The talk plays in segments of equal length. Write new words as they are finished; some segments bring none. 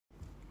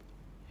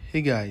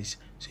Hey guys,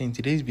 so in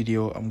today's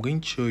video I'm going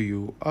to show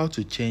you how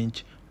to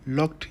change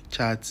locked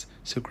chat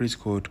secret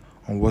code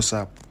on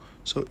WhatsApp.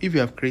 So if you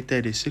have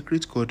created a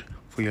secret code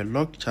for your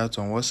locked chat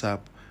on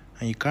WhatsApp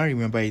and you can't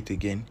remember it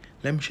again,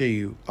 let me show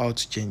you how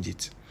to change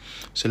it.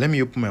 So let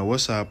me open my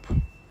WhatsApp,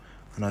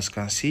 and as you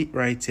can see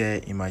right here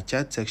in my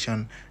chat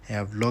section, I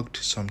have logged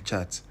some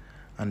chats,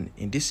 and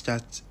in this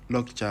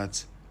locked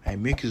chat I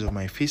make use of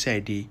my Face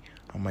ID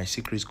and my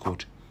secret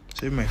code.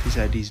 So if my Face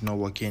ID is not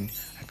working,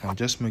 I can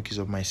just make use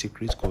of my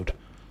secret code.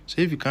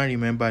 So if you can't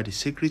remember the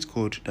secret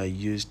code that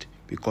you used,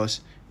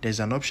 because there's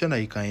an option that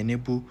you can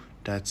enable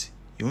that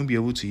you won't be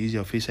able to use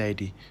your Face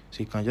ID, so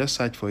you can just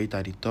search for it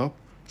at the top,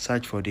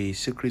 search for the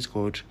secret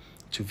code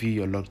to view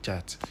your locked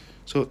chat.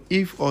 So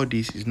if all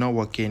this is not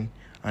working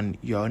and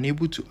you are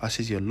unable to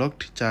access your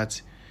locked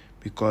chat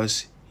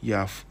because you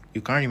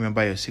can't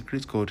remember your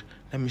secret code,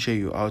 let me show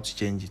you how to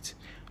change it.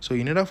 So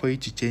in order for you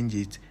to change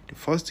it, the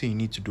first thing you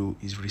need to do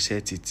is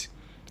reset it.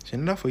 So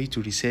in order for you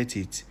to reset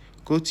it,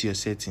 go to your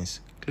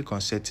settings, click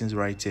on settings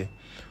right here.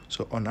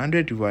 So on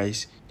Android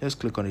device, just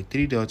click on the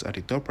three dots at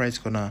the top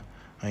right corner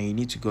and you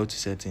need to go to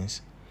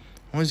settings.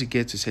 Once you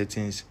get to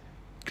settings,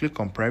 click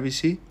on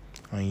privacy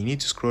and you need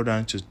to scroll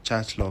down to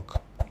chat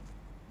lock.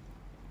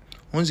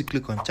 Once you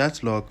click on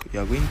chat lock, you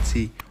are going to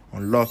see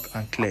unlock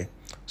and clear.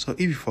 So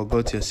if you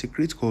forgot your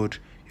secret code,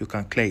 you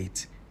can clear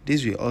it.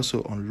 This will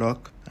also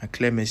unlock and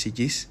clear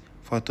messages,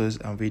 photos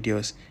and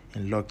videos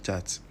in locked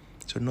chats.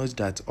 So note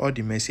that all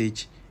the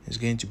message is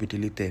going to be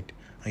deleted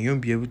and you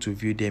won't be able to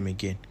view them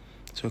again.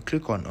 So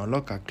click on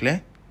unlock and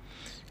clear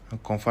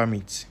and confirm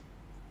it.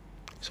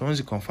 So once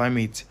you confirm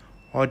it,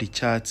 all the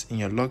chats in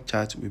your locked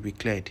chat will be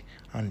cleared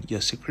and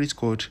your secret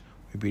code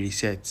will be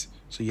reset.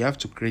 So you have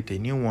to create a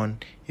new one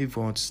if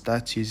you want to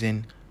start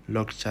using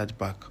locked chat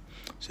back.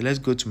 So let's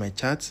go to my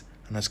chat,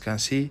 and as you can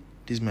see,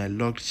 this is my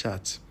locked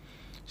chat.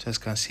 So as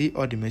you can see,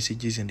 all the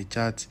messages in the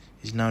chat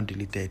is now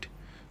deleted.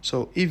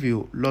 So if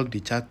you log the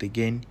chat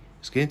again,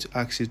 it's going to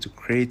ask you to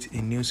create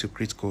a new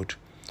secret code.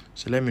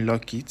 So let me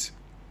lock it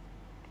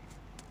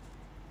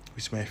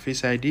with my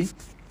Face ID.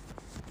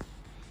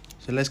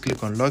 So let's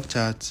click on lock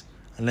chat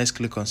and let's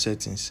click on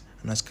settings,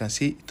 and as you can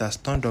see, it has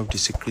turned off the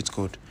secret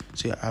code.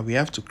 So we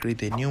have to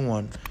create a new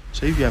one.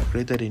 So if you have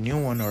created a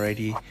new one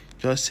already,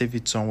 just save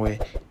it somewhere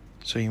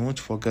so you won't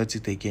forget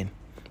it again,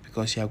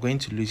 because you are going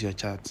to lose your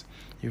chat.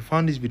 If you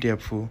found this video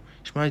helpful,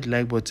 smash the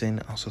like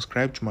button and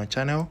subscribe to my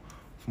channel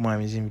for more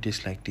amazing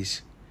videos like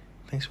this.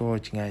 Thanks for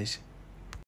watching, guys.